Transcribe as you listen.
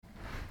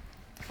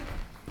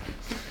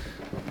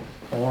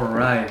All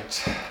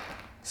right.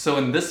 So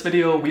in this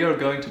video, we are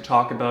going to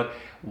talk about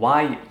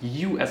why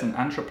you as an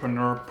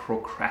entrepreneur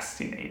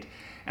procrastinate.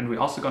 And we're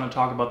also going to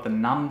talk about the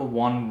number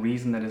one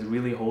reason that is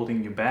really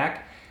holding you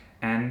back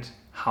and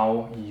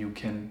how you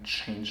can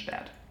change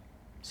that.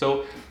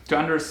 So to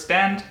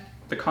understand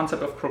the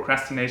concept of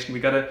procrastination,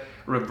 we got to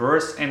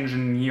reverse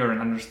engineer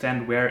and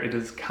understand where it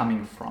is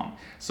coming from.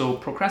 So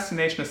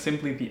procrastination is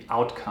simply the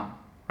outcome,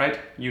 right?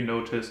 You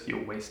notice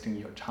you're wasting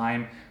your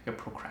time, you're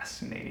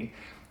procrastinating.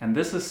 And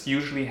this is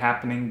usually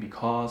happening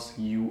because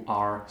you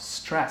are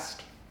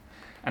stressed.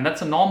 And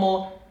that's a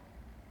normal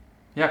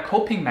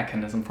coping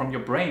mechanism from your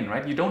brain,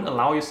 right? You don't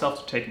allow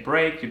yourself to take a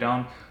break, you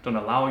don't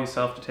allow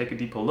yourself to take a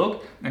deeper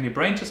look, and your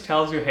brain just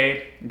tells you,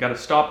 hey, you gotta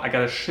stop, I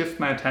gotta shift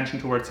my attention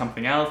towards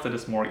something else that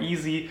is more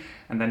easy,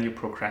 and then you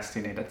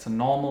procrastinate. That's a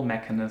normal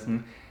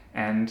mechanism,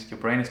 and your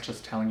brain is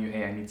just telling you,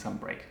 hey, I need some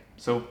break.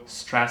 So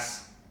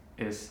stress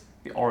is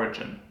the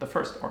origin, the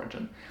first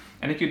origin.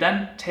 And if you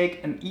then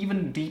take an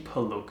even deeper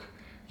look,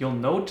 you'll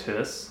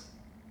notice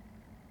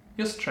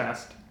you're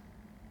stressed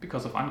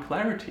because of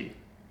unclarity.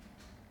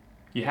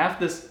 You have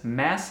this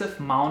massive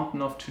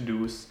mountain of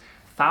to-dos,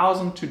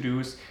 1,000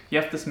 to-dos. You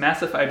have this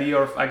massive idea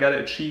of, I gotta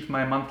achieve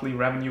my monthly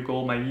revenue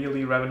goal, my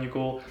yearly revenue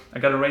goal, I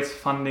gotta raise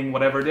funding,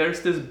 whatever.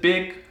 There's this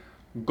big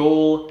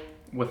goal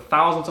with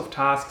thousands of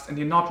tasks, and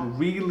you're not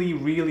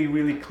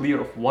really clear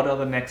of what are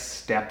the next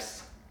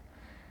steps.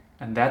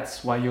 And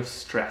that's why you're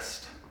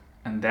stressed.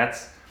 And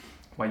that's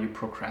why you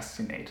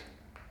procrastinate.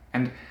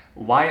 And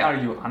why are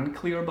you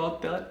unclear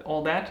about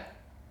all that?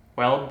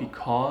 Well,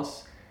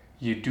 because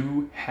you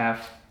do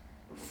have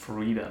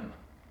freedom.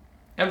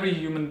 Every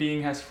human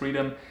being has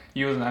freedom.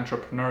 You as an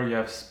entrepreneur, you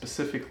have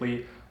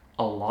specifically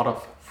a lot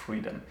of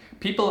freedom.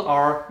 People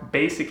are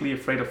basically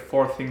afraid of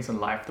 4 things in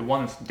life. The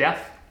one is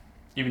death.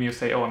 Even you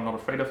say, oh, I'm not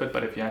afraid of it,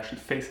 but if you actually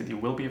face it, you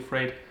will be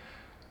afraid.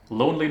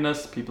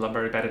 Loneliness. People are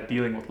very bad at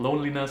dealing with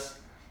loneliness.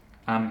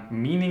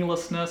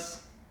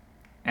 Meaninglessness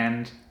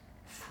and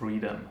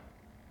freedom.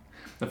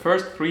 The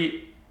first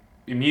 3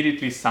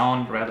 immediately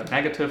sound rather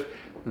negative.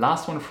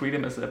 Last one,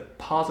 freedom, is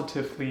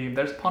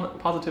there's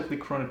positively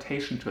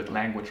connotation to it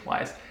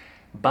language-wise,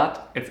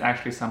 but it's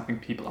actually something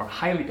people are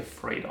highly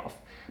afraid of,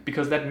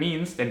 because that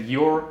means that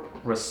you're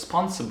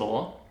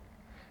responsible,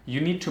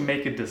 you need to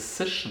make a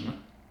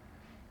decision,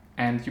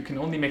 and you can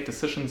only make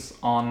decisions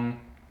on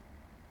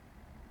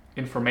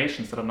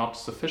informations that are not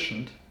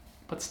sufficient,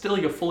 but still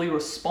you're fully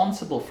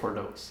responsible for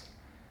those.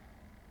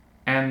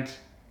 And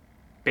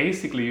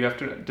basically you have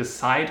to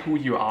decide who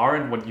you are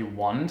and what you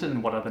want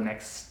and what are the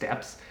next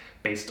steps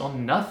based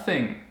on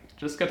nothing. You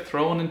just get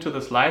thrown into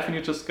this life and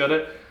you just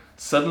gotta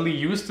suddenly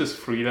use this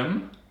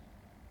freedom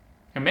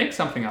and make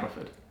something out of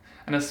it.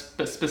 And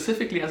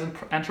specifically as an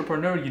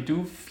entrepreneur, you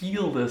do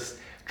feel this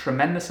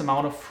tremendous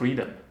amount of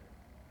freedom.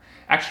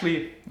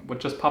 Actually, what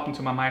just popped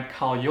into my mind,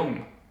 Carl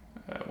Jung,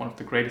 one of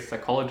the greatest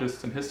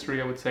psychologists in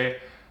history, I would say,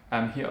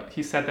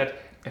 he said that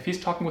if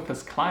he's talking with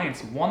his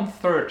clients,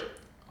 1/3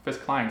 of his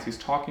clients, he's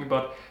talking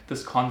about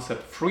this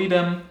concept,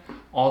 freedom,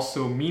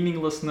 also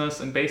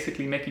meaninglessness, and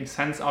basically making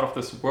sense out of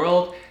this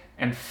world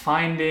and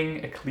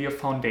finding a clear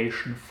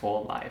foundation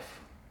for life.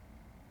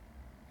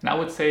 And I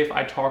would say if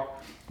I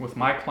talk with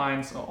my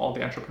clients, all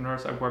the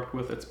entrepreneurs I've worked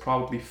with, it's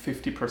probably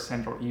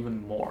 50% or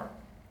even more.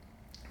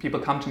 People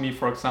come to me,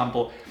 for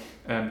example,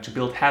 to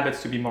build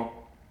habits, to be more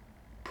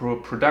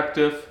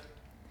productive,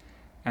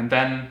 and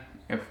then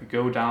if we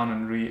go down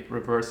and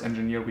reverse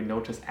engineer, we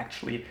notice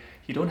actually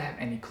you don't have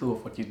any clue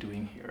of what you're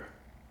doing here.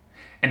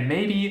 And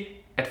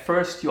maybe at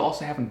first you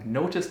also haven't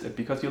noticed it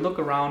because you look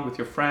around with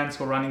your friends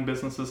who are running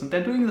businesses and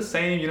they're doing the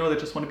same, they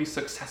just want to be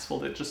successful,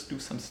 they just do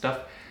some stuff.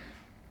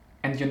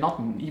 And you're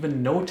not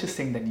even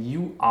noticing that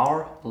you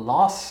are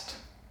lost.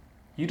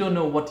 You don't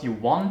know what you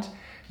want.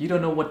 You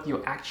don't know what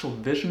your actual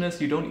vision is.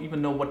 You don't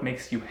even know what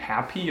makes you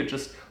happy. You're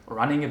just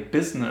running a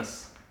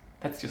business.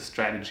 That's your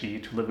strategy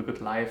to live a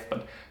good life,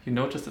 but you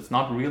notice it's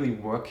not really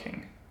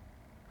working.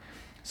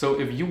 So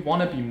if you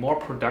want to be more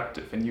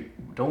productive and you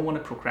don't want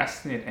to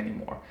procrastinate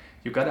anymore,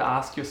 you got to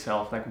ask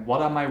yourself, like,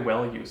 what are my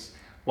values?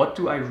 What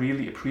do I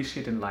really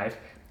appreciate in life?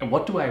 And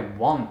what do I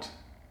want?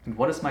 And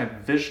what is my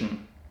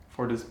vision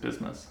for this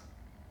business?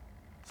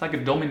 It's like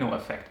a domino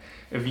effect.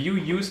 If you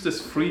use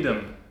this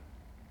freedom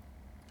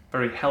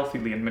very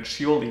healthily and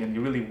maturely and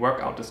you really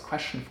work out this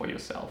question for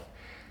yourself,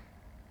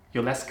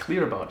 you're less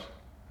clear about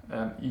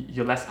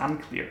you're less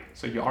unclear.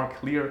 So you are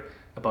clear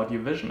about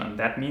your vision, and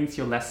that means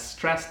you're less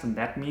stressed, and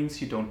that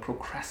means you don't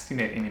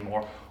procrastinate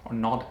anymore or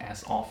not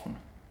as often.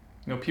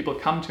 People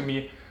come to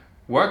me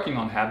working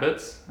on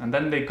habits, and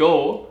then they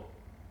go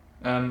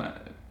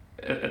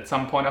at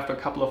some point after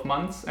a couple of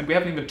months, and we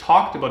haven't even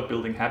talked about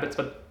building habits,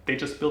 but they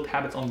just build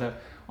habits on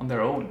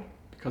their own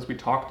because we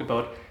talked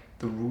about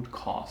the root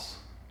cause,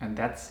 and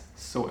that's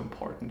so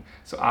important.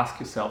 So ask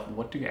yourself,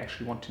 what do you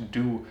actually want to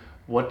do?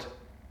 What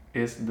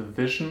is the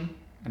vision?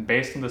 And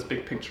based on this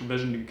big picture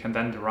vision, you can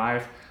then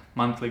derive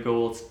monthly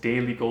goals,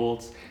 daily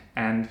goals,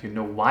 and you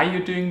know why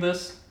you're doing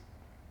this,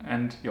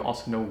 and you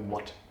also know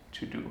what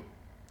to do.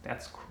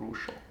 That's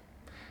crucial.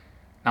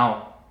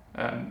 Now,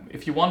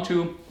 If you want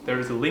to, there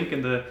is a link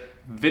in the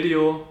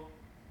video,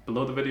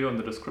 below the video, in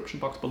the description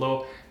box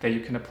below, that you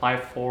can apply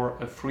for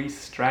a free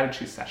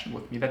strategy session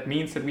with me. That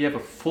means that we have a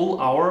full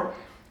hour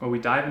where we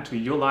dive into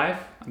your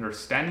life,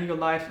 understanding your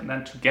life, and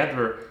then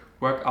together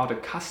work out a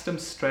custom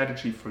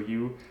strategy for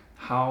you,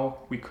 how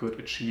we could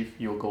achieve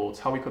your goals,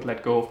 how we could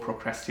let go of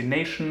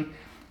procrastination,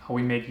 how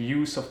we make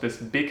use of this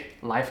big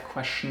life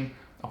question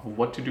of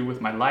what to do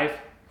with my life,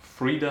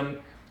 freedom,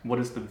 what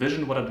is the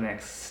vision, what are the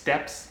next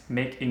steps,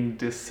 making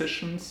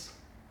decisions,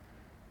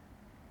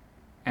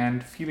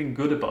 and feeling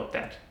good about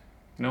that.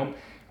 You know,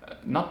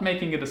 not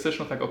making a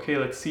decision of like, okay,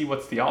 let's see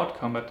what's the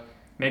outcome, but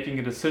making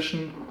a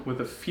decision with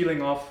a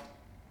feeling of,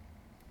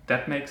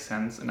 that makes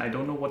sense, and I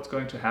don't know what's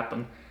going to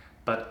happen,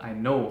 but I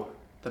know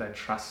that I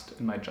trust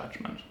in my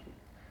judgment.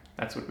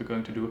 That's what we're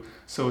going to do.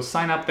 So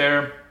sign up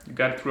there, you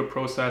get through a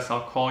process,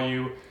 I'll call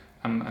you,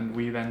 and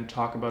we then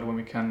talk about when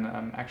we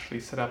can actually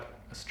set up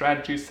a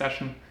strategy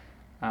session.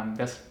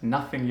 There's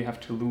nothing you have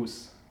to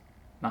lose,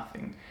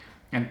 nothing.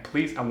 And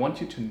please, I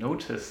want you to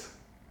notice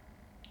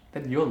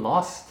that you're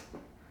lost.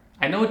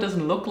 I know it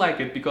doesn't look like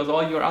it because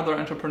all your other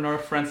entrepreneur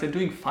friends, they're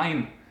doing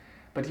fine,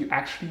 but you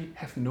actually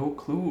have no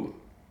clue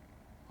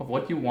of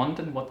what you want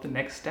and what the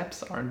next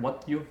steps are and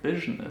what your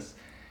vision is.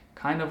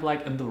 Kind of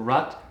like in the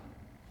rut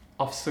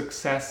of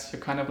success,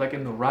 you're kind of like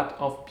in the rut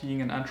of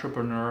being an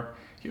entrepreneur,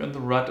 you're in the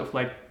rut of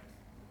like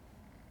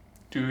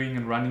doing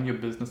and running your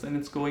business, and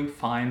it's going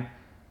fine,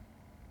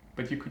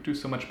 but you could do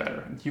so much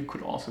better, and you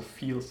could also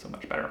feel so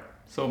much better.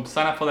 So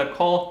sign up for that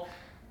call,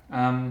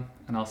 and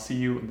I'll see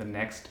you in the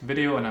next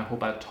video, and I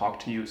hope I'll talk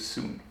to you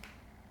soon.